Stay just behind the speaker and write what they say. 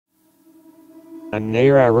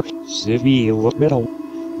nära civilmetal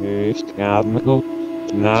mechanical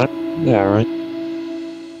not there.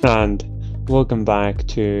 And welcome back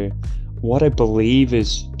to what I believe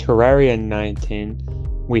is Terraria 19.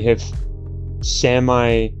 We have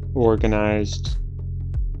semi-organized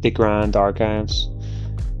the Grand Archives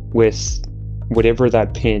with whatever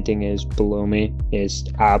that painting is below me is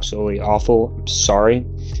absolutely awful. I'm sorry.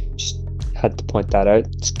 Just had to point that out.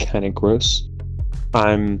 It's kind of gross.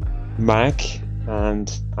 I'm Mac,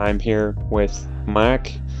 and I'm here with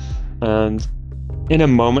Mac, and in a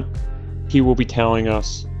moment he will be telling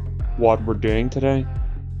us what we're doing today,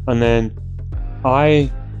 and then I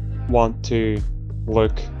want to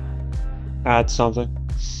look at something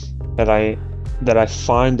that I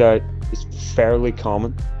found out is fairly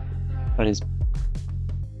common and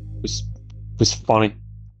was funny.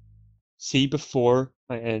 See, before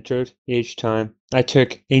I entered each time, I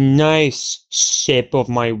took a nice sip of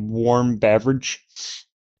my warm beverage.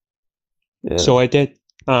 Yeah. So I did,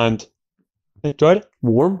 and I enjoyed it.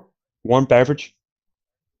 Warm? Warm beverage.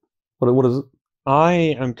 What is it? I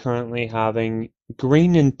am currently having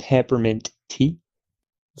green and peppermint tea.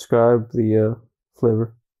 Describe the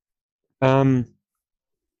flavor.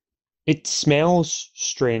 It smells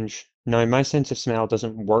strange. Now, my sense of smell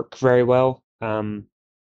doesn't work very well.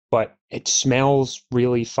 But it smells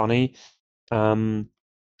really funny.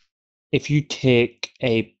 If you take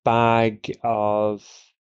a bag of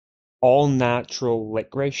all natural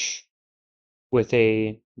licorice with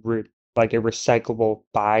a recyclable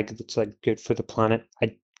bag that's like good for the planet,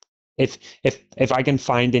 if I can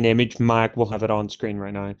find an image, Mac will have it on screen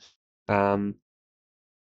right now.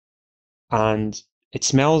 And it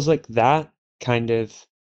smells like that kind of,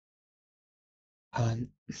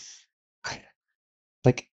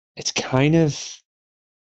 like it's kind of.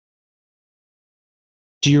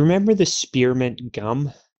 Do you remember the spearmint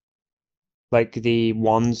gum? Like the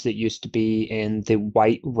ones that used to be in the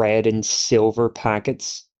white, red, and silver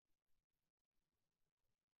packets?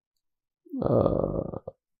 I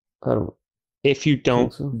don't If you think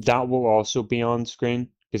don't, so. that will also be on screen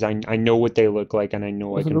because I know what they look like and I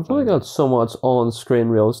know I Listen, can we've only find it. got so much on-screen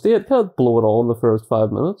real estate. Can't blow it all in the first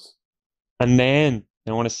 5 minutes. And then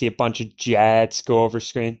I want to see a bunch of jets go over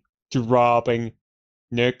screen, dropping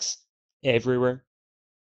nukes everywhere.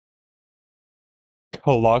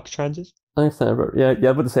 Clock transit? I think it's time for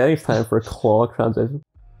but to say I think it's time for a clock transition.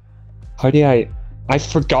 How do I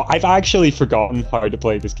forgot. I've actually forgotten how to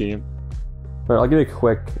play this game. Right, I'll give you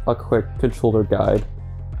a quick controller guide.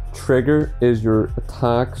 Trigger is your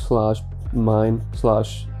attack / mine /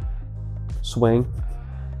 swing.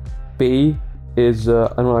 B is I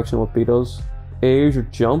don't actually know what B does. A is your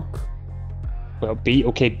jump. Well, B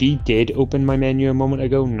did open my menu a moment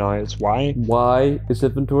ago. Now it's Y. Y is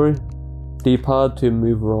inventory. D-pad to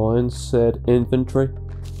move around said inventory.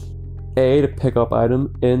 A to pick up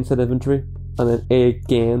item in said inventory. And then A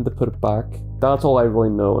again to put it back. That's all I really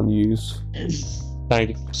know and use. Thank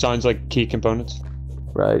you. Sounds like key components.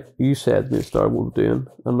 Right, you said to me to start what we're doing.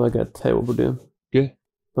 I'm not going to tell you what we're doing. Good.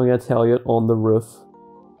 I'm going to tell you it on the roof.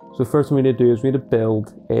 So first thing we need to do is we need to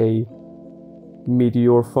build a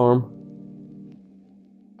meteor farm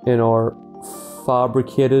in our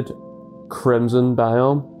fabricated crimson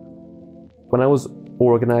biome. When I was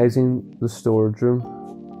organizing the storage room,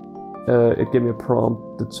 it gave me a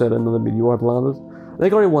prompt that said another meteor had landed. I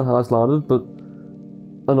think already one has landed, but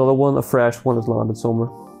another one, a fresh one, has landed somewhere.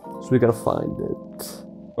 So we gotta find it.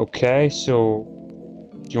 Okay, so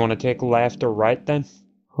do you want to take left or right then?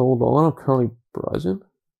 Hold on, I'm currently browsing.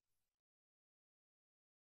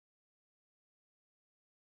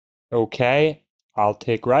 Okay, I'll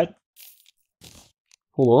take right.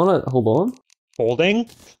 Hold on. Holding.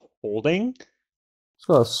 It's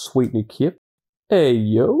got a sweet new cape. Hey,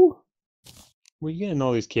 yo. Where are you getting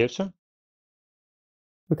all these capes from?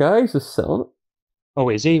 The guy's just selling it. Oh,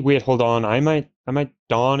 is he? Wait, hold on. I might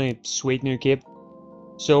don a sweet new cape.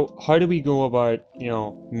 So how do we go about,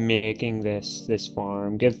 making this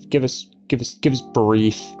farm? Give us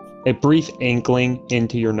a brief inkling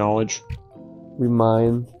into your knowledge. We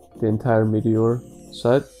mine the entire meteor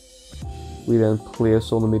site. We then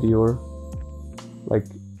place on the meteor, like,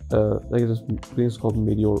 I think it's called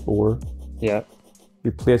meteor ore. Yeah.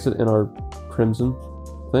 We place it in our crimson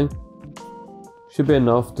thing. Should be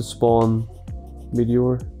enough to spawn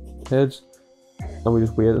meteor heads. And we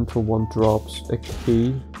just wait until one drops a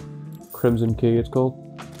key. Crimson key, it's called.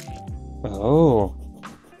 Oh.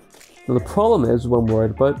 Now the problem is, what I'm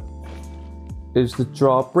worried about, is the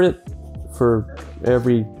drop rate for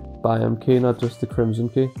every biome key, not just the crimson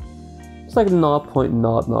key. It's like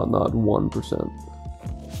 0.001%.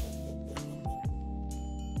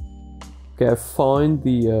 Okay, I found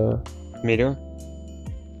the Meteor.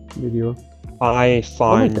 meteor. I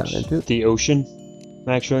found down into it? the ocean,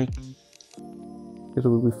 actually. Because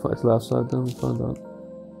we it's left side then we found that.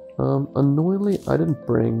 Annoyingly, I didn't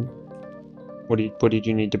bring. What did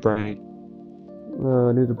you need to bring?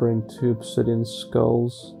 I need to bring 2 obsidian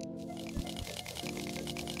skulls.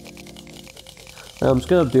 I'm just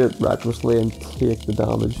gonna do it recklessly and take the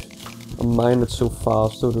damage. And mine it's so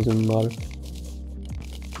fast, so it doesn't matter.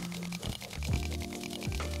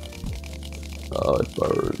 Oh, it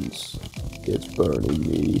burns. It's burning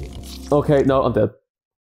me. Okay, no, I'm dead.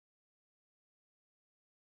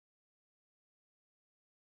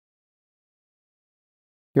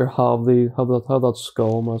 Here, have that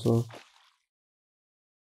skull, myself.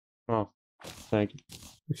 Oh, thank you.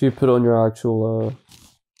 Make sure you put it on your actual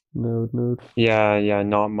node. Yeah,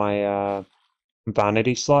 not my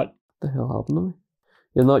vanity slot. What the hell happened to me?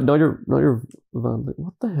 Yeah, not your vanity.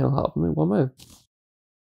 What the hell happened to me? What am I?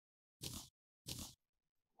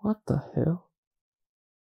 What the hell?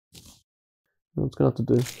 No, it's gonna have to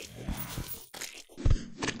do.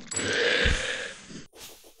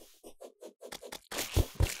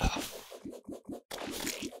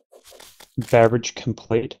 Beverage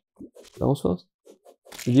complete. That was fast.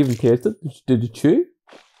 Did you even taste it? Did you chew?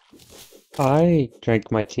 I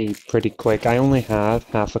drank my tea pretty quick. I only have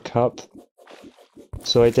half a cup.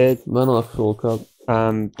 So I did. Man, a full cup.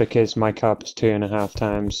 Because my cup is 2.5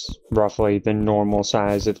 times roughly the normal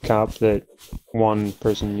size of cup that one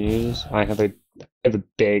person uses. I have a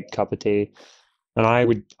big cup of tea. And I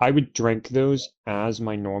would drink those as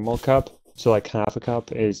my normal cup. So like half a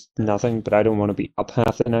cup is nothing, but I don't want to be up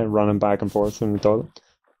half the night running back and forth from the toilet.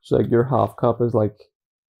 So like your half cup is like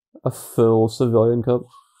a full civilian cup.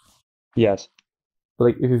 Yes. But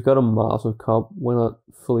like if you've got a massive cup, why not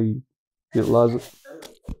fully utilize it?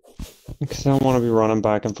 Because I don't want to be running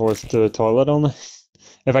back and forth to the toilet all night.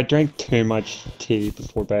 If I drink too much tea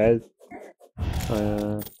before bed,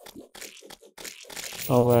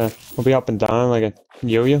 I'll be up and down like a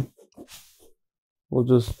yo-yo. We'll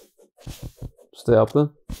just stay up then.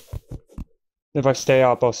 If I stay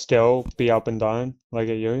up, I'll still be up and down like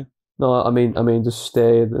a yo-yo. No, I mean, just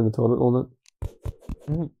stay in the toilet all night.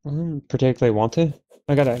 I don't particularly want to.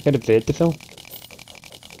 I got a vid to film.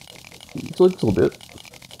 It's like a little bit.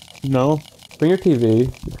 No. Bring your TV,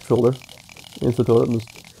 your controller, into the toilet and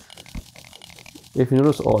just... If you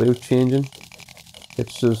notice audio changing,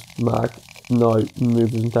 it's just Mac now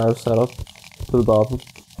moves his entire setup to the bathroom.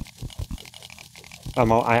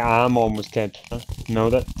 I am almost dead.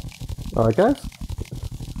 Know that. Alright guys,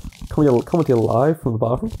 coming to you live from the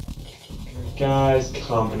bathroom. Guys,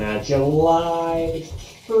 coming at you live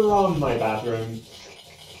from my bathroom.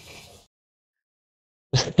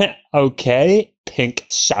 Okay, pink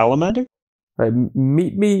salamander. Right,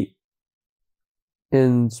 meet me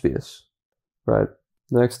in space. Right,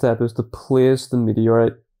 next step is to place the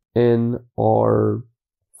meteorite in our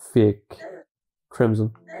fake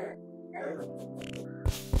crimson.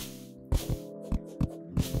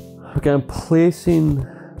 Okay, I'm placing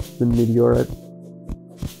the meteorite,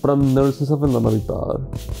 but I'm noticing something that might be bad.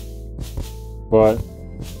 What?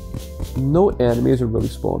 No enemies are really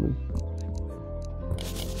spawning.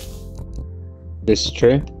 This is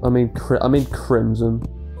true. I mean crimson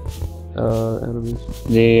enemies.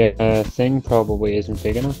 The thing probably isn't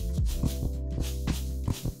big enough.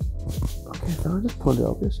 Okay, then I just pointed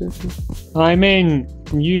out this issue. I mean,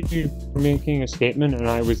 you were making a statement and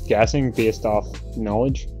I was guessing based off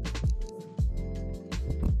knowledge.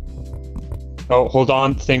 Oh, hold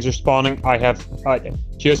on, things are spawning. I have,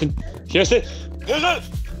 Houston!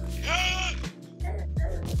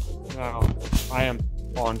 Oh, I am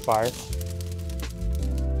on fire.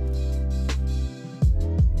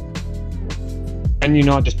 Can you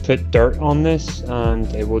not just put dirt on this and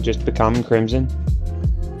it will just become crimson?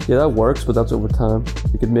 Yeah, that works, but that's over time.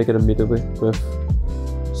 You could make it immediately with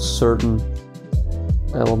certain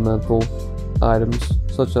elemental items,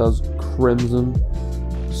 such as crimson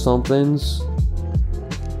somethings.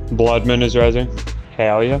 Bloodman is rising.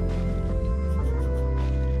 Hell yeah.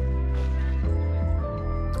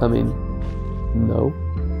 I mean, no.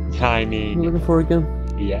 I What are you mean, looking for again?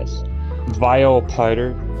 yes. Vile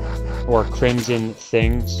powder or crimson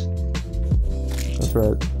things. That's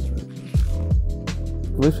right.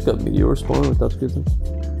 At least we got meteor spawning, like that's good then.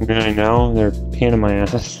 I know, they're a pain in my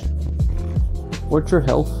ass. What's your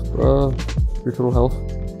health? Your total health?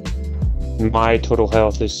 My total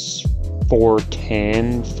health is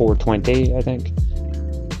 410, 420, I think.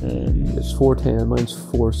 It's 410, mine's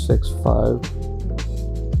 465.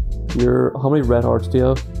 How many red hearts do you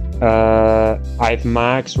have? I have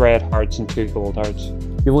max red hearts and 2 gold hearts.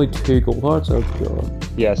 You have only 2 gold hearts? Oh god.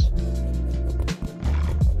 Yes.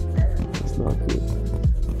 That's not good.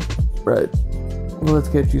 Right. Well, let's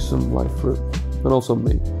get you some life fruit. And also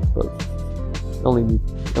me. But I only need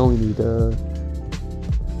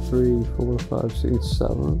 3, 4, 5, 6,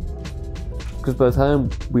 7. Because by the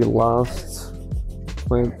time we last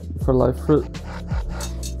went for life fruit,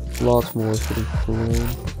 lots more should have grown.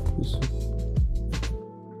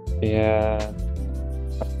 Yeah.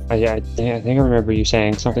 I think I remember you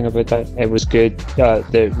saying something about that. It was good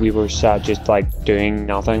that we were just like doing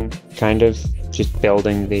nothing, kind of just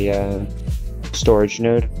building the storage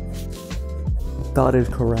node. That is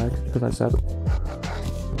correct, because I said it.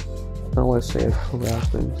 I don't want to say it's correct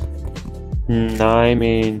things. No, I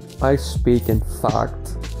mean, I speak in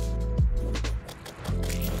fact.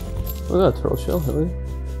 Look at that turtle shell, Hilly.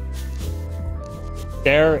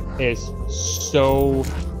 there is so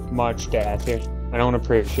much death here. I don't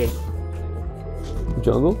appreciate it.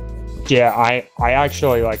 Jungle? Yeah, I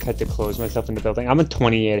actually like had to close myself in the building. I'm at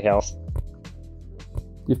 28 health.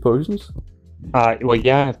 You have potions? Well,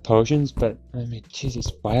 yeah, I have potions, but I mean,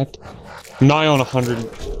 Jesus, what? I'm now on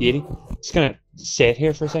 180. Just gonna sit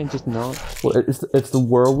here for a second, just not. Well, it's the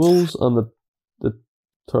werewolves and the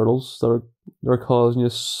turtles that are causing you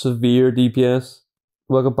severe DPS.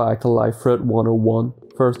 Welcome back to Life Fruit 101.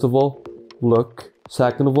 First of all, look.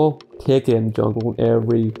 Second of all, take in jungle in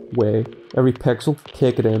every way. Every pixel,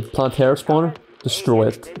 take it in. Plantera spawner, destroy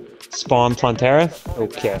it. Spawn Plantera?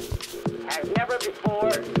 Okay. Has never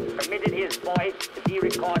before permitted his voice to be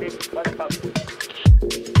recorded for the public.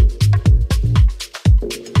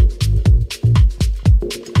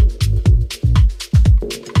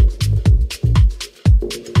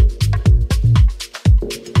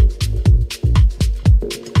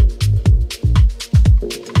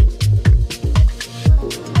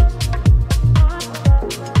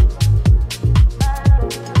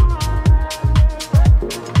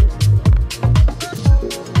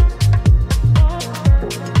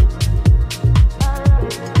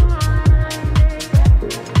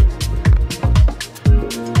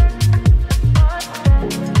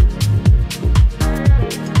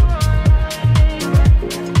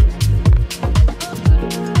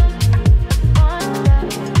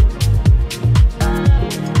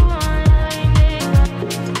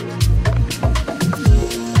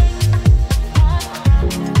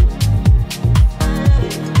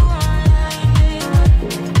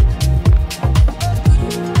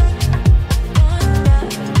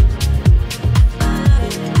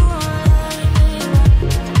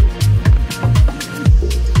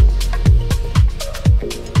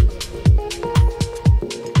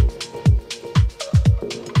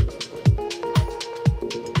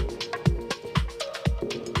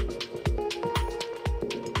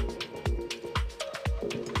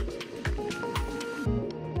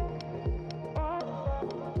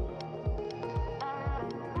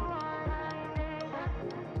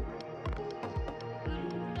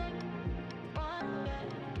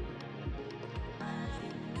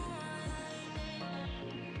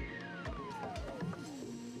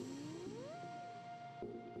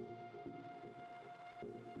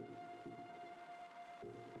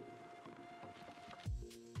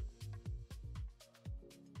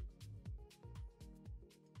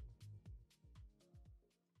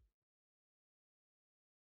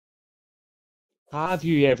 Have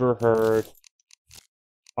you ever heard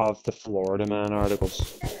of the Florida Man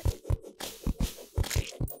articles?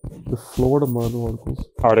 The Florida Man articles.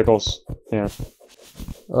 Articles, yeah.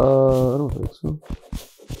 I don't think so.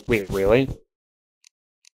 Wait, really?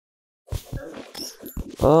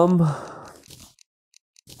 I'm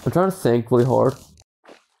trying to think really hard.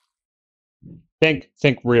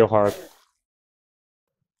 Think real hard.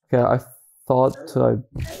 Okay, I thought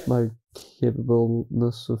my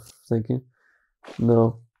capableness of thinking.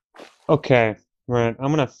 No. Okay, right.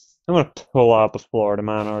 I'm gonna pull up a Florida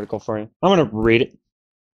Man article for you. I'm gonna read it.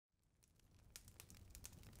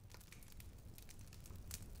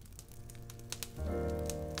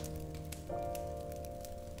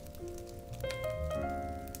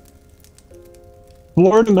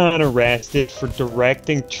 Florida man arrested for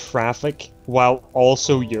directing traffic while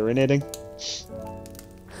also urinating.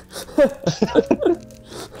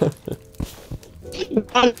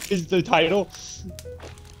 That is the title.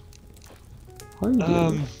 How are you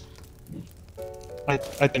doing? I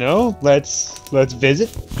don't know. Let's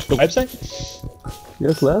visit the website.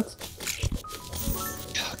 Yes, let's.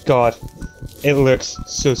 God, it looks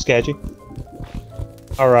so sketchy.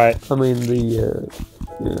 All right. I mean yeah.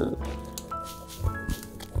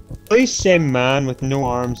 Police say man with no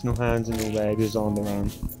arms, no hands, and no legs is on the run.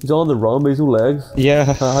 He's on the run, but he's no legs. Yeah.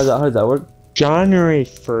 How does that work? January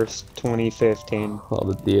 1st, 2015.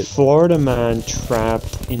 Oh, the date. Florida man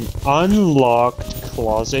trapped in unlocked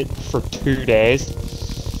closet for 2 days.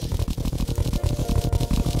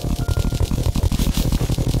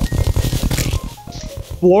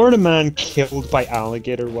 Florida man killed by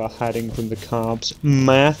alligator while hiding from the cops.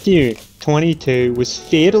 Matthew, 22, was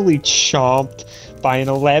fatally chomped by an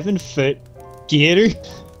 11-foot gator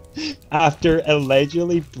after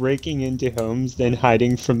allegedly breaking into homes, then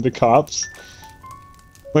hiding from the cops.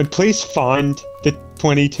 When police found the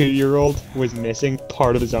 22-year-old was missing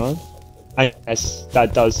part of his arm, I guess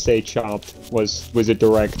that does say chomped was a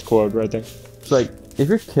direct quote right there. It's like, if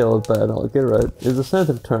you're killed by an alligator, right, is the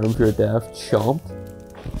sensitive term for your death chomped?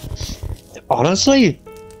 Honestly,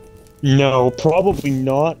 no, probably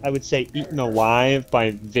not. I would say eaten alive by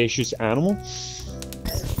a vicious animal.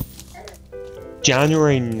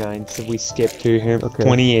 January 9th, if we skip to here, Okay.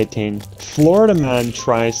 2018. Florida man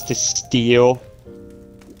tries to steal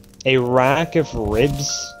a rack of ribs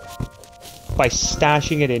by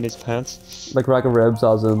stashing it in his pants. Like rack of ribs,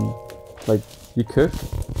 as in, like, you cook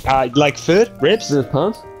Like food? Ribs? in his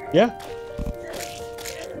pants? Yeah.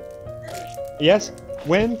 Yes.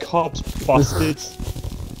 When cops busted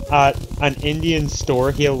at an Indian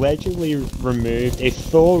store, he allegedly removed a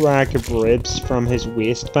full rack of ribs from his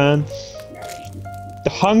waistband. The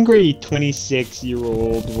hungry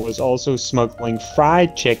 26-year-old was also smuggling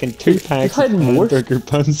fried chicken, 2 packs of hiding more? hamburger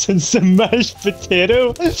buns, and some mashed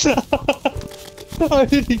potato. How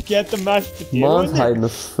did he get the mashed potato? Man's in there? hiding a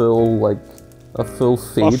full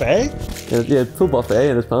feed. Buffet? Yeah, full buffet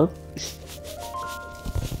in his pants.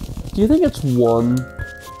 Do you think it's one,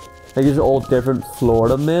 like it's all different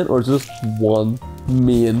Florida men, or is it just one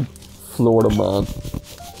main Florida man?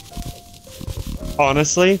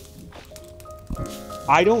 Honestly,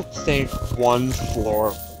 I don't think one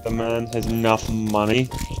Florida man has enough money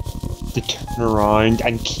to turn around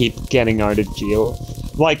and keep getting out of jail.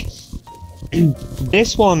 Like,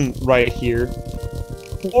 this one right here,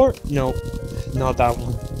 no, not that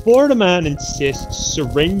one. Florida man insists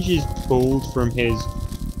syringes pulled from his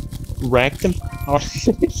rectum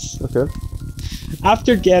Okay.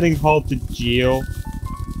 after getting hauled to jail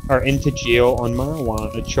or into jail on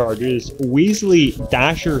marijuana charges. Weasley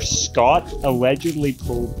Dasher Scott allegedly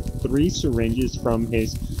pulled 3 syringes from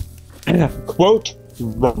his quote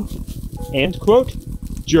end quote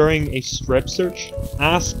during a strip search.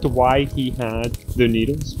 Asked why he had the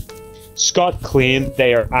needles, Scott claimed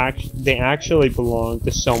they actually belong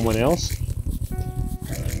to someone else.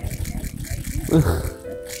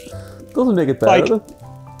 Doesn't make it better. Like,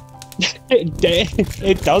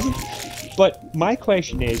 it doesn't. But my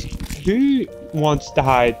question is, who wants to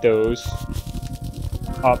hide those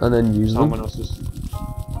up And then use them. someone else's?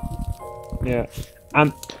 Yeah.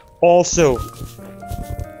 Also,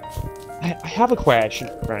 I have a question,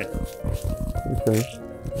 right? Okay.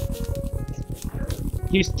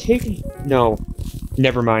 He's taking... No.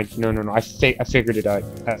 Never mind. No. I figured it out.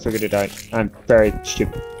 I'm very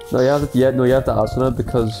stupid. No, you have to, you have to ask him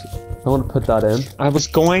because I want to put that in. I was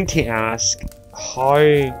going to ask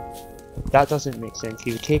how... That doesn't make sense.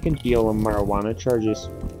 He was taken to jail on marijuana charges,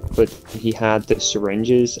 but he had the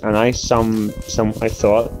syringes, and I somehow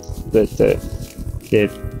thought that the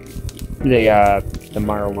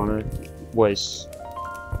marijuana was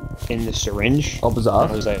in the syringe. Up his I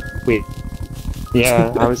ass. was like, wait.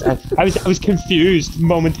 Yeah, I was confused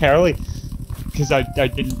momentarily because I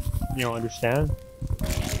didn't understand.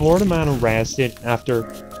 Florida man arrested after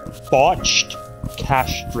botched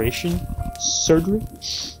castration surgery.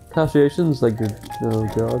 Castration's like, oh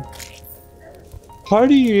god. How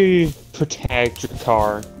do you protect your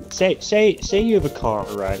car? Say you have a car,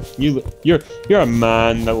 right? You're a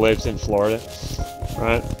man that lives in Florida,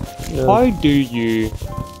 right? Yeah. How do you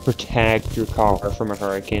protect your car from a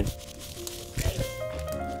hurricane?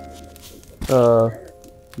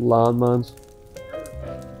 Landmines.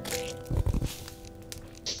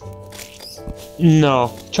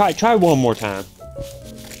 No. Try one more time.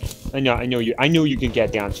 I know you can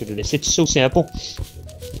get the answer to this. It's so simple.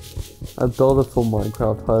 I built a full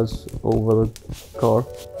Minecraft house over the car.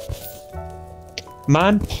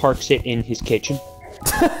 Man parks it in his kitchen.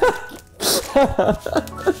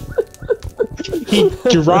 He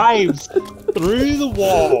drives through the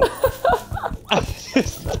wall and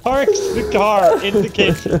parks the car in the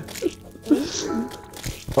kitchen.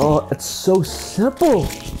 Oh, it's so simple.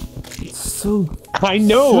 It's so I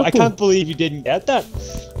know. simple. I can't believe you didn't get that.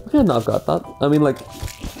 I have not got that. I mean, like,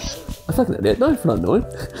 I feel like an idiot now for not knowing.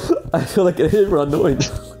 I feel like an idiot for not knowing.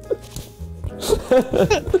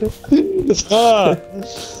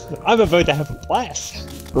 I'm about to have a blast.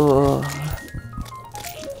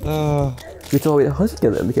 Wait, so wait, how's he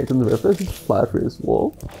getting in the kitchen? The roof is flat for his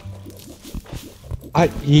wall.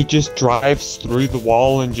 He just drives through the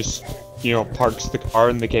wall and just, parks the car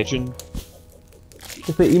in the kitchen.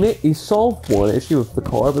 But he solved one issue with the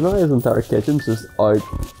car, but now his entire kitchen's just out.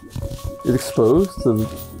 It's exposed to the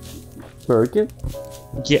hurricane.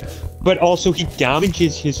 Yeah, but also he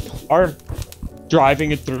damages his car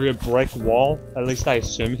driving it through a brick wall. At least I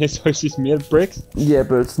assume his house is made of bricks. Yeah,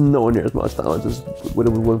 but it's nowhere near as much damage as what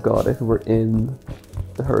it would have got if it were in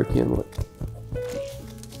the hurricane.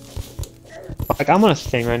 Like, I'm on a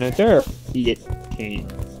thing right now. There are 18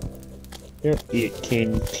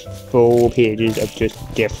 full pages of just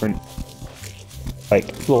different,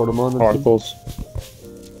 like, Florida man articles.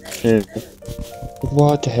 Yeah.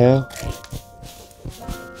 What the hell?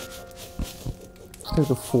 It's like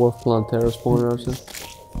the 4th Plantera spawner I've seen.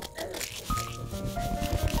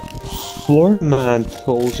 Florida man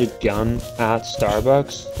pulls a gun at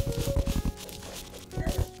Starbucks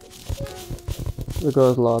The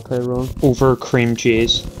guy's latte wrong. over cream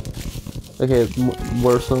cheese. Okay,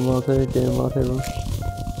 worse than latte, damn latte wrong.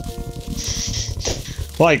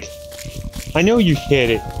 Like, I know you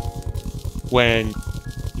hate it when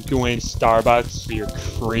you go in Starbucks for your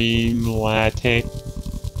cream latte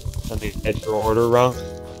and they get your order wrong.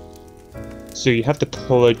 So you have to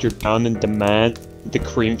pull out your gun and demand the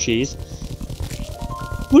cream cheese.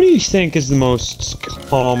 What do you think is the most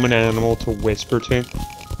common animal to whisper to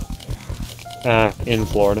in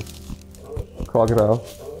Florida? Crocodile.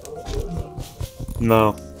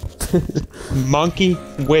 No. Monkey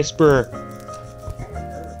whisperer.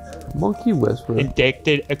 Monkey whisperer.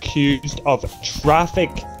 Indicted, accused of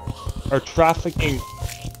trafficking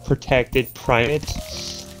protected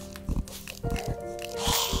primates.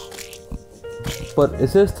 But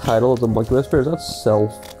is his title as a monkey whisperer, is that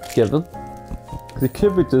self-given? Because it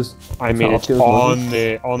could be just... I mean, it's on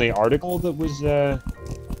the article that was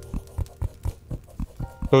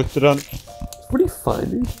posted on. Where do you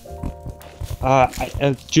find it?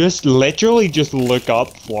 I just literally just look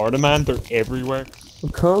up Florida man. They're everywhere. I'm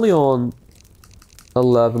currently on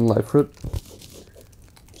 11 life fruit.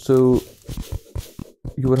 So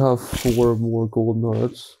you would have 4 more golden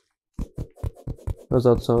hearts. How's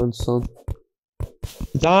that sound, son?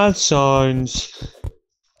 That sounds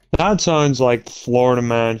like Florida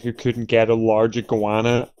man who couldn't get a large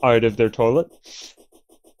iguana out of their toilet.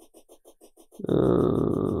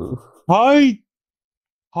 How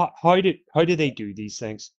do they do these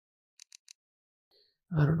things?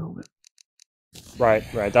 I don't know, man. Right.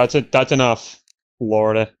 That's enough,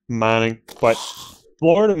 Florida manning. But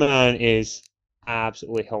Florida man is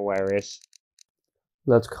absolutely hilarious.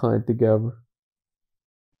 Let's count together.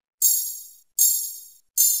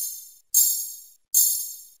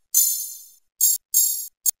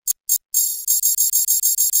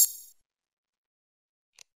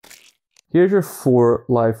 Here's your 4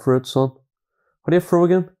 life fruits, son. What do you throw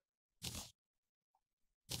again?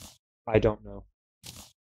 I don't know.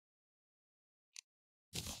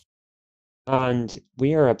 And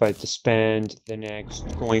we are about to spend the next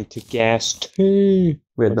going to guess 2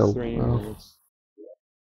 Wait, or no. 3 Oh. minutes.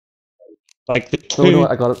 Like the 2. Oh, no,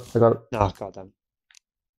 I got it. Oh, goddamn.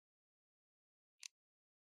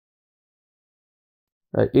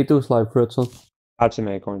 Right, eat those life fruits, son. Add some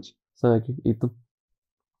acorns. Thank you. Eat them.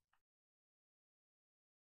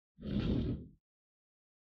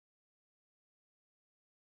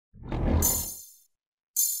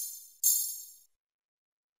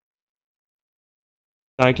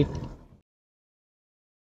 Thank you.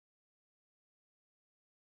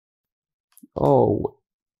 Oh.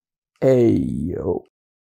 Ayo.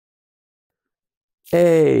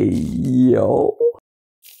 Ayo.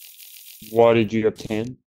 What did you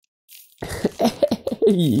obtain?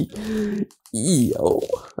 Yo.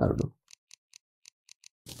 I don't know.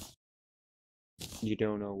 You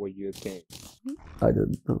don't know what you obtained. I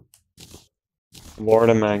didn't know.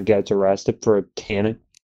 Florida man gets arrested for obtaining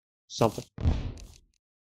something.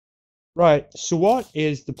 Right, so what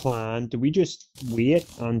is the plan? Do we just wait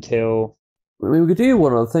until... I mean, we could do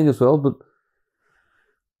one other thing as well, but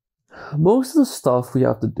most of the stuff we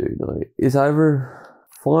have to do now is either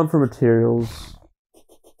farm for materials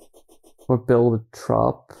or build a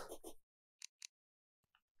trap.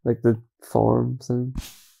 Like the farm thing.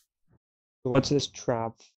 What's this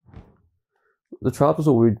trap? The trap is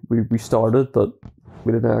what we started, but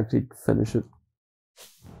we didn't actually finish it.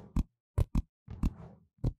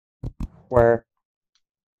 Where?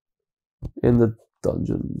 In the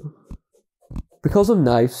dungeon. Because of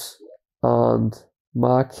knives, and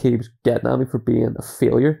Mark keeps getting at me for being a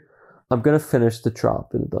failure, I'm gonna finish the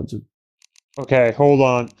trap in the dungeon. Okay, hold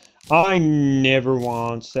on. I never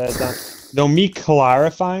once said that. Though me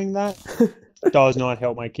clarifying that does not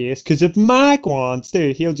help my case. Because if Mac wants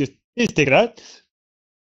to, he'll just take it out.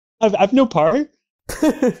 I've no power.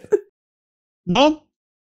 None.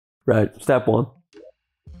 Right, step 1.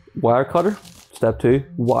 Wire cutter. Step 2.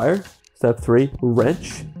 Wire. Step 3.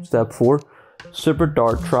 Wrench. Step 4. Super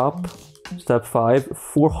dart trap. Step 5.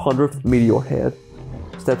 400th meteor head.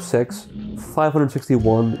 Step 6.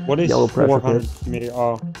 561 What is yellow pressure 400 plate. meter?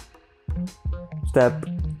 Oh, Step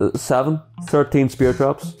 7. 13 spear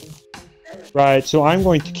traps. right. So I'm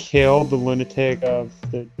going to kill the lunatic of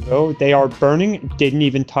the. Oh, they are burning. Didn't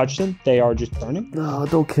even touch them. They are just burning. No,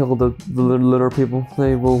 don't kill the lunar people.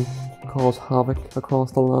 They will cause havoc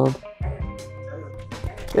across the land.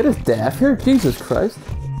 It is death here. Jesus Christ.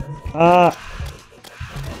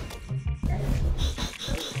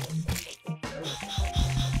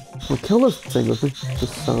 We'll kill this thing with the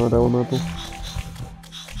sand elemental.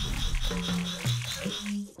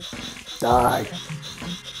 Die.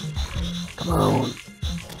 Come on.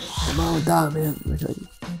 Come on, die, man. Okay.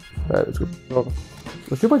 Right, let's go.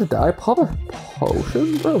 Was you about to die? Pop a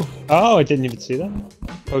potion, bro. Oh, I didn't even see that.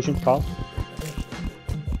 Potion pop.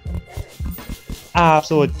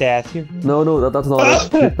 Absolute death here. No, that's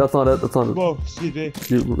not it. That's not it. That's not it. Whoa, excuse me.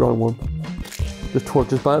 You wrong one. Just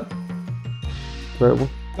torches by it. Right one.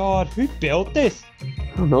 God, who built this?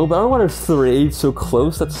 I don't know, but I don't know why there's 3 so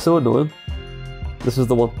close. That's so annoying. This is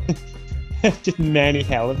the one. Just many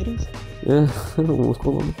elevators. Yeah, I don't know what's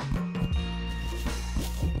going on.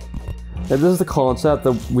 And this is the concept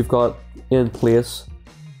that we've got in place.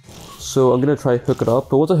 So I'm gonna try hook it up,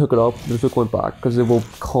 but once I hook it up, there's no going back because it will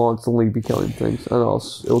constantly be killing things, and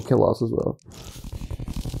us, it'll kill us as well.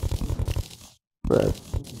 Right.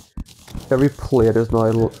 Every plate is now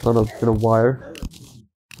in a wire.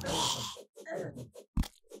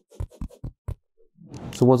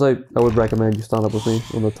 So once I would recommend you stand up with me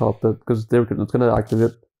on the top bit because it's gonna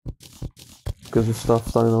activate because there's stuff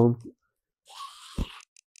standing on.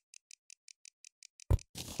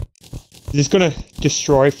 Is this gonna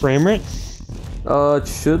destroy frame rate? It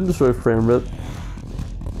shouldn't destroy frame rate.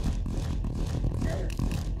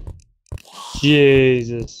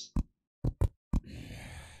 Jesus.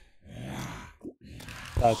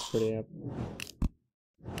 That's pretty epic.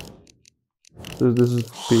 This is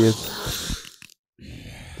base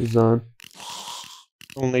design.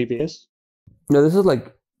 Only base? Now this is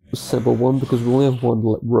like a simple one because we only have one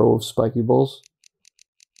row of spiky balls.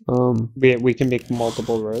 We can make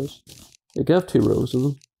multiple rows. You can have 2 rows of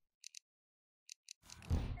them.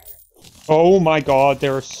 Oh my god,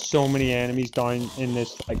 there are so many enemies down in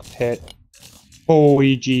this like pit.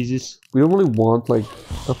 Holy Jesus. We don't really want like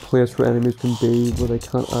a place where enemies can be where they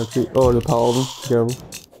can't actually. Oh, the paladin. Be careful.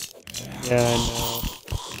 Yeah, I know.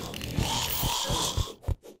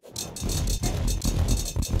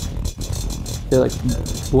 Yeah, like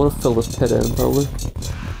we want to fill this pit in probably.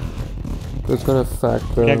 It's gonna affect.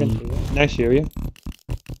 Can I show you?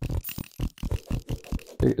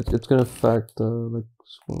 It's gonna affect like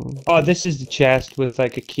swarm. Oh, this is the chest with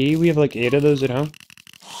like a key. We have like 8 of those at home.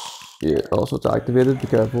 Yeah. Also, it's activated. Be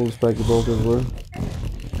careful. The spiky balls everywhere.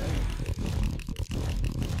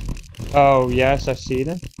 Oh yes, I see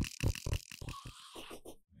them.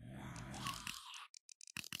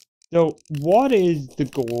 So, what is the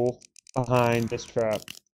goal behind this trap?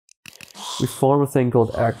 We form a thing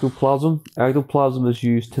called ectoplasm. Ectoplasm is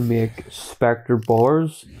used to make spectre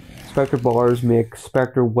bars. Spectre bars make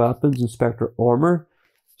spectre weapons and spectre armor.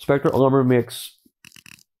 Spectre armor makes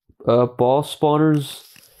boss spawners.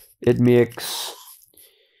 It makes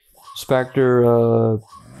spectre.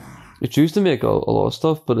 It's used to make a lot of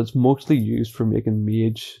stuff, but it's mostly used for making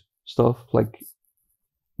mage stuff, like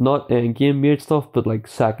not endgame mage stuff, but like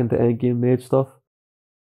second to endgame mage stuff.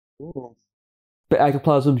 Ooh. But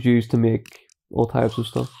ectoplasm's used to make all types of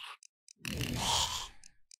stuff.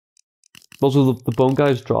 Also, the bone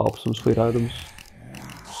guys drop some sweet items.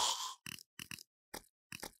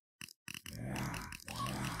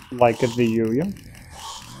 Like the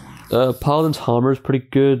yo-yo? Paladin's hammer is pretty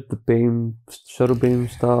good. The beam, shadow beam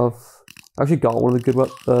stuff. I actually got one of the good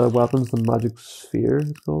weapons, the magic sphere,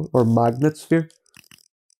 it's called, or magnet sphere.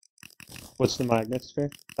 What's the magnet sphere?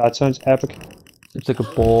 That sounds epic. It's like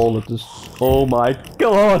a ball that just. Oh my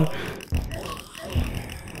god!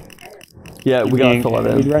 Yeah, we gotta fill it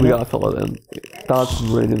in. We gotta fill it in. That's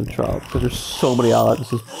ruining the trap because there's so many allies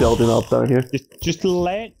just building up down here. Just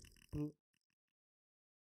let.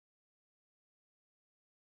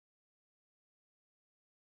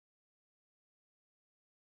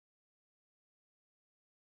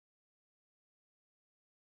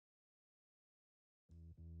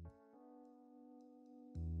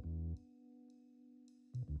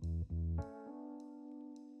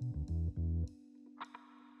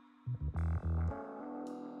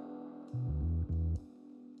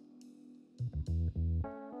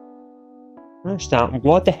 I understand.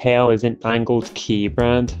 What the hell is an angled key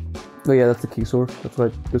brand? Oh yeah, that's the key sword. That's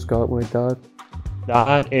what I just got when I died.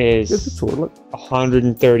 That It's a is sword, like.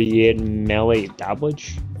 138 melee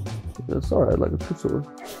damage. It's alright, like, it's a sword.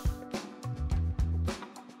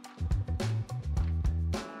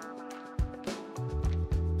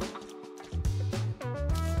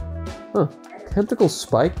 Huh. Tentacle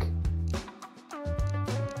spike?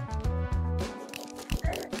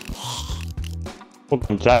 Hold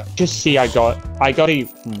on, just see I got a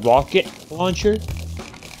rocket launcher.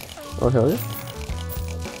 Oh hell yeah.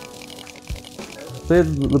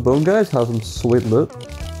 The bone guys have some sweet loot.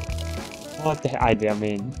 What the I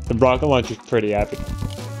mean, the rocket launcher's pretty epic. I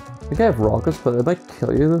think I have rockets, but they might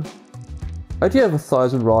kill you though. I do have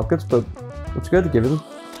 1,000 rockets, but it's good to give you them.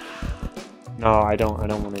 No, I don't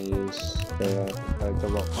want to use the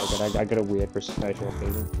rocket. I gotta wait for special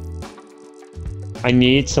occasion. I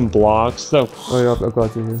need some blocks though. Oh yeah, I've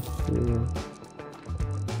got you here. Yeah.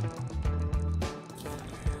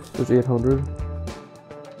 There's 800.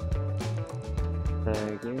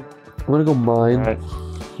 Thank you. I'm gonna go mine, Right.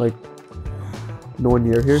 like, nowhere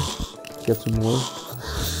near here. Get some more.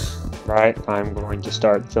 Right, I'm going to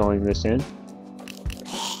start filling this in.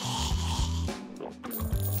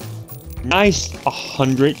 Nice,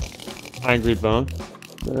 100 angry bone.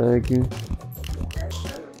 Thank you.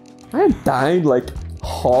 I am dying, like,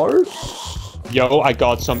 hard? Yo, I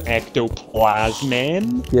got some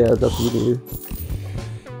ectoplasm. Yeah, that's what we need.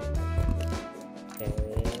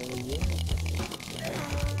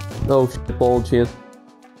 Oh shit, ball and chain.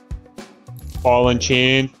 Ball and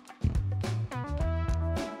chain.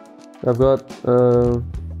 I've got,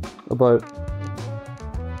 about...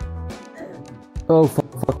 Oh, fuck.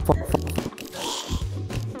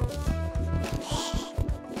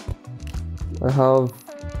 I have...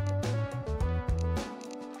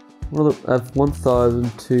 I have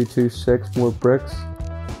 1,226 more bricks.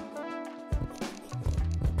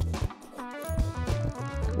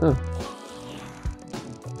 Oh.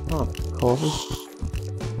 Oh, Coffee.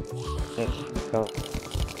 go.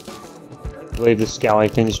 I believe the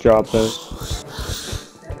skeletons drop those.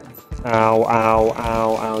 Ow, ow,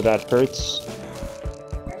 ow, ow, that hurts.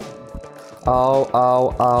 Ow,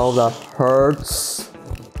 ow, ow, that hurts.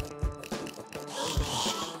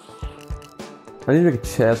 I need to make a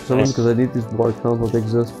chest or something because I need these water cannons to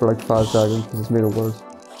exist for like 5 seconds because it's made it worse.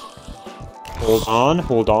 Hold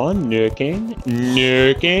on, nuking.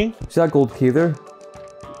 See that gold key there?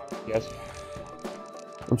 Yes.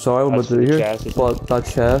 I'm sorry, what I'm That's about to do the here, chest, isn't but that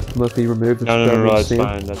chest must be removed. No, It's that's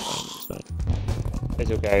insane. fine.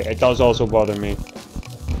 It's okay. It does also bother me.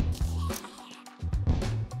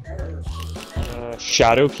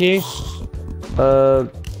 Shadow key?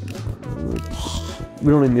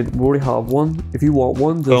 We don't even need. We already have one. If you want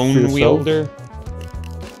one, just for Bone yourself. wielder?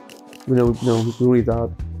 No, we don't need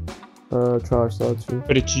that. Trash that too.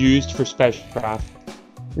 But it's used for special craft.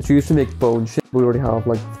 It's used to make bone shit. We already have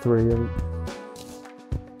like 3 of it.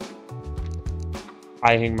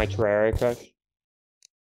 I hang my Terraria crush.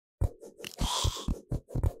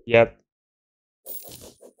 Yep.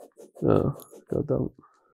 Oh, god damn it.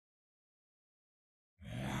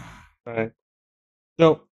 Alright.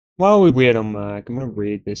 So, while we wait on Mac, I'm gonna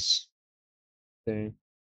read this thing.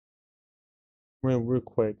 Real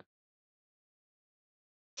quick.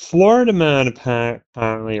 Florida Man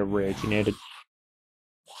apparently originated.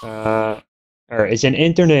 Or is an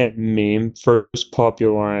internet meme first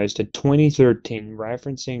popularized in 2013,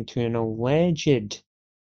 referencing to an alleged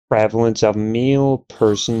prevalence of male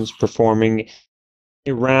persons performing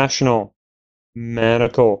irrational,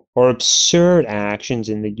 medical, or absurd actions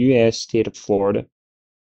in the U.S. state of Florida.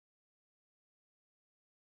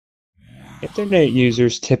 Internet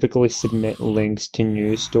users typically submit links to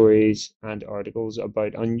news stories and articles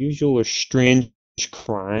about unusual or strange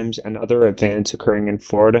crimes and other events occurring in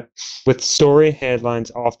Florida, with story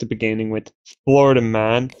headlines often beginning with Florida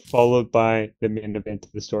Man, followed by the main event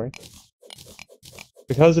of the story.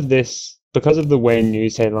 Because of the way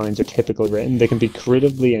news headlines are typically written, they can be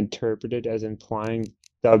creatively interpreted as implying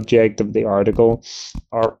the subject of the article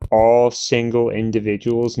are all single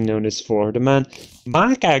individuals known as Florida Man.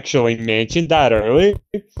 Mac actually mentioned that earlier.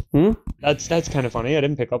 That's kind of funny. I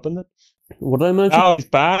didn't pick up on that. What did I mention? I was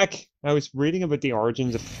back. I was reading about the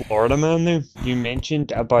origins of Florida Man there. You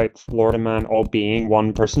mentioned about Florida Man all being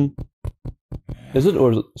one person. Is it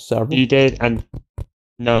or is it several? You did, and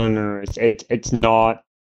no. It's not.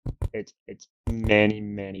 It's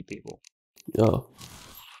many people. Oh.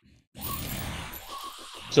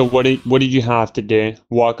 So what did you have to do?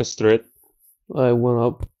 Walk us through it. I went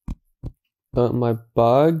up my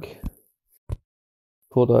bag,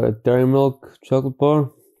 pulled out a dairy milk chocolate bar,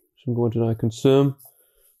 I'm going to now consume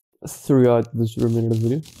throughout this remainder of the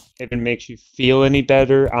video. If it makes you feel any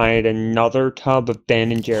better, I had another tub of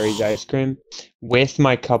Ben and Jerry's ice cream with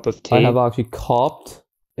my cup of tea. I have actually copped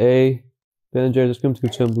a Ben and Jerry's ice cream to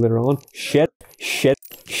consume later on. Shit.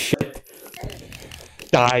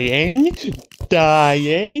 Dying.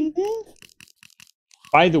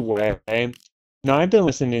 By the way, now I've been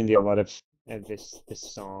listening to a lot of this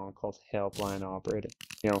song called Helpline Operator.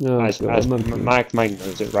 You know, Oh, as God, Mike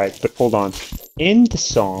knows it, right? But hold on. In the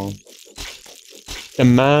song, the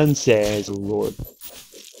man says, "Lord."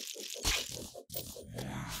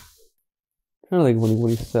 Kind of like when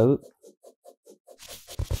he said it.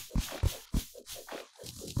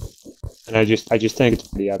 And I just think it's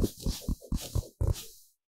pretty epic.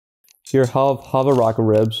 Here, have a rack of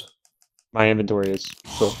ribs. My inventory is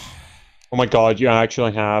full. Oh my god, you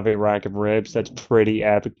actually have a rack of ribs. That's pretty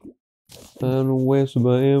epic. And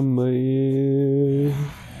whisper in my ear.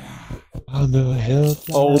 On the hill.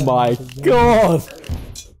 Oh my god!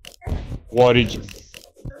 What did you?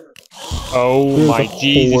 Oh There's my a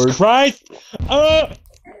Jesus horde. Christ!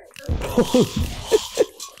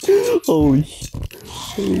 Holy shit.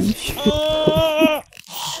 Holy shit.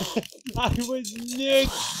 I was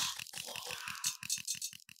nicked.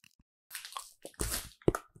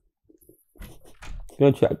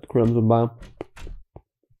 Gonna check the Crimson Biome.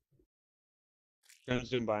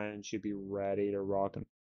 Crimson Biome should be ready to rock him.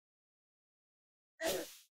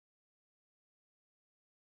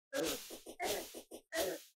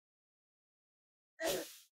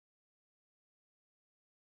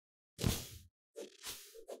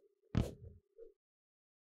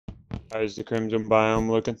 How's the Crimson Biome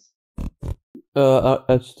looking?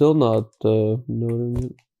 It's still not noting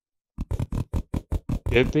it.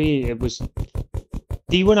 Could be. It was.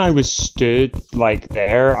 See, when I was stood like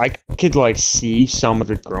there, I could like see some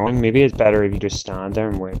of it growing. Maybe it's better if you just stand there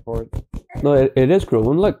and wait for it. No, it is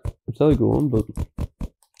growing. Like it's still growing, but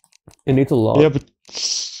it needs a lot. Yeah, but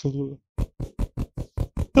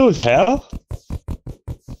that was hell.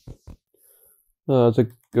 There's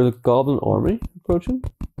a goblin army approaching.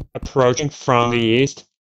 Approaching from the east.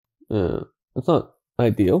 It's not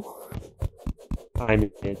ideal. I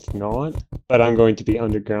mean, it's not, but I'm going to be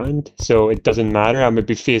underground, so it doesn't matter. I'm going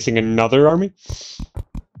to be facing another army.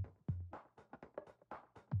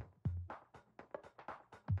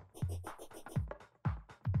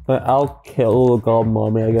 I'll kill the goblin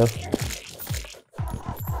army, I guess.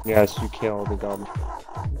 Yes, you kill the goblin.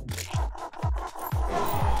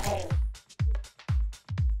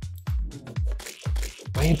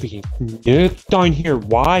 I am being nuked down here.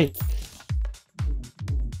 Why?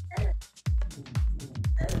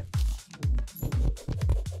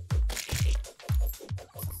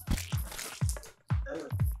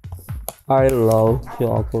 I love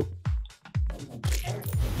chocolate.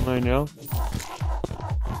 I know.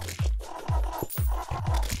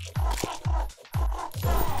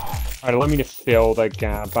 Alright, let me to fill that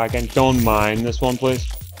gap back in. Don't mind this one, please.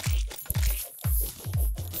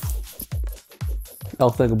 I'll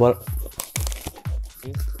think about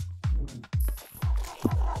it.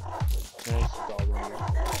 Nice goblin here.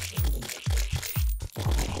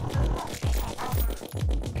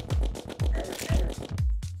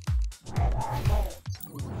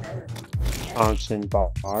 Tungsten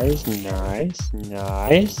bars, nice.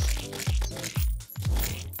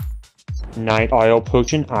 Night oil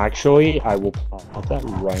potion, actually, I will pop that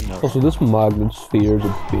right now. Also, this magnet sphere is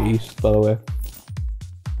a beast, by the way.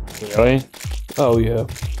 Really? Oh yeah.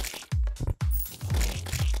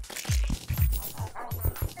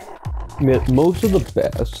 I mean, most of the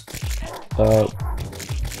best,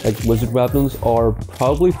 like wizard weapons are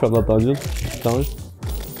probably from the dungeon. Donnie?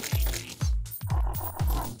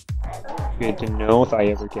 Good to know if I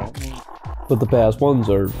ever get one. But the best ones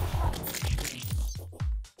are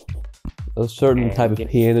a certain type of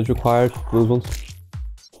pain is required for those ones.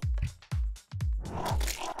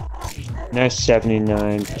 Now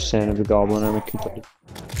 79% of the goblin army completed.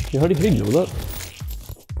 Yeah, how do you know that?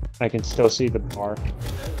 I can still see the bar.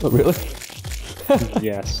 Oh, really?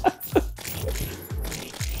 Yes.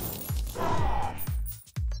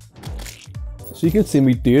 So you can see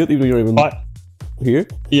me do it even though you're even But here?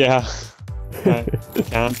 yeah.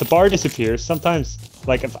 The bar disappears sometimes.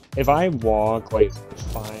 Like if I walk like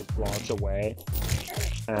 5 blocks away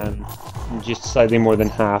and just slightly more than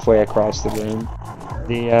halfway across the room,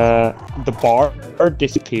 the bar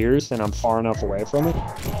disappears and I'm far enough away from it.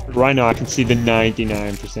 Right now I can see the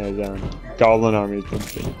 99% of them. Goblin army is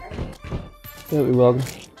complete. Yeah, you're welcome.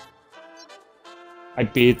 I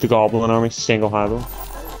beat the goblin army single-handedly.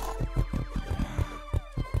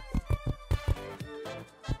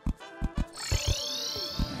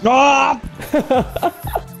 Ah!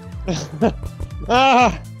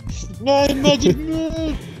 Ah! My magic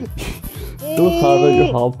move! Don't have it in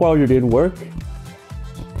your hand while you're doing work.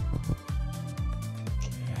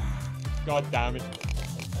 God damn it.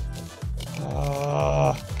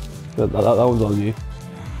 Ah. That one's on you.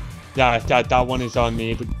 Yeah, that one is on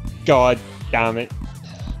me, but god damn it.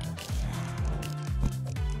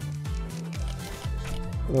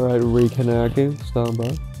 Alright, reconnecting. Stand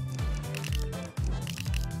by.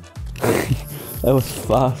 That was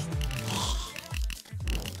fast.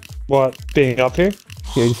 What? Being up here?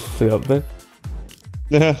 Yeah, you just flew up there.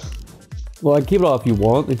 Yeah. Well, I can keep it off if you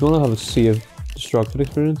want. If you want to have a safe, destructive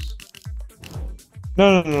experience.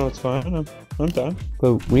 No, it's fine. I'm done.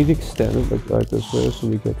 But we need to extend it like out this way so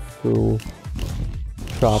we get full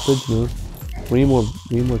trappage, you know? We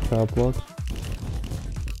need more trap blocks.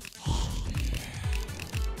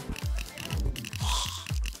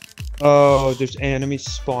 Oh, there's enemies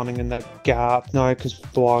spawning in that gap now because we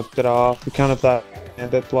blocked it off. We can't have that a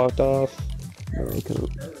bit blocked off. No, I can't.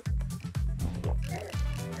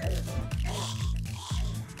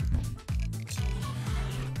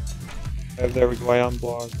 Oh, there we go, I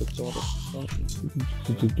unblocked it. Sort of.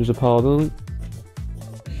 There's a paladin on it?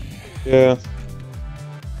 Yeah.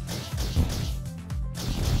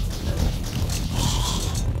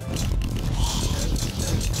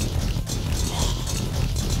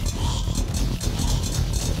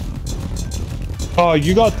 Oh,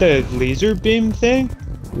 you got the laser beam thing?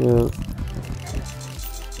 Yeah.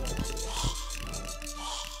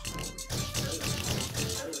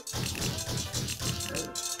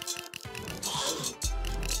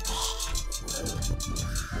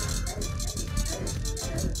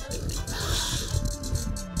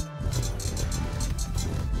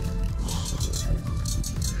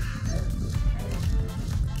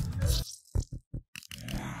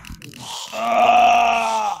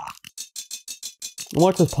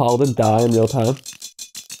 Watch this paladin die in real time.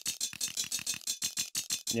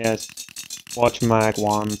 Yes. Watch Mag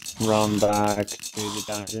 1 run back to the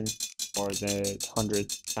dungeon for the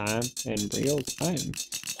 100th time in real time.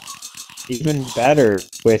 Even better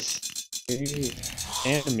with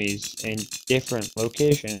enemies in different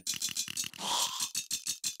locations.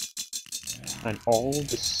 And all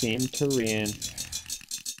the same terrain.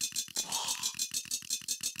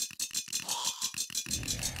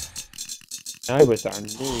 Now with our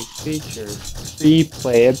new feature,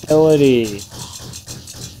 replayability.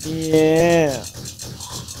 Yeah.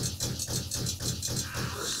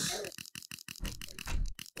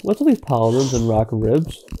 What's all these paladins and rack of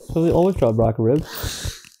ribs? So they always drop rack of ribs.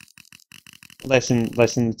 Listen,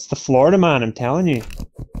 it's the Florida man, I'm telling you.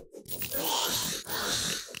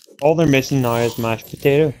 All they're missing now is mashed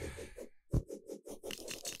potato.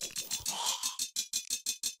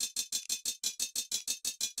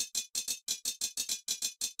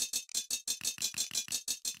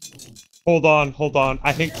 Hold on.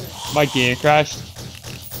 I think my game crashed.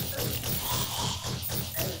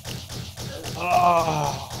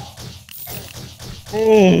 Oh.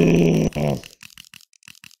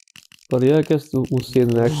 But yeah, I guess we'll see you in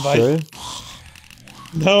the next story.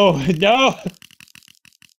 No.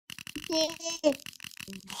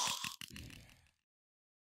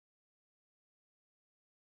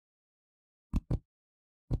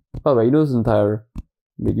 By the way, you know this entire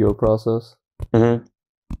video process? Mm-hmm.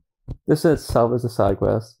 This in itself is a side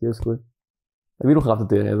quest, basically. And we don't have to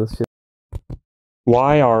do any of this shit.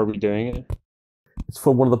 Why are we doing it? It's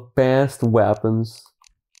for one of the best weapons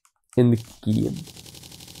in the game.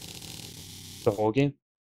 The whole game?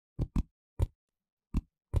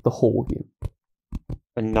 The whole game.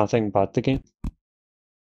 And nothing but the game?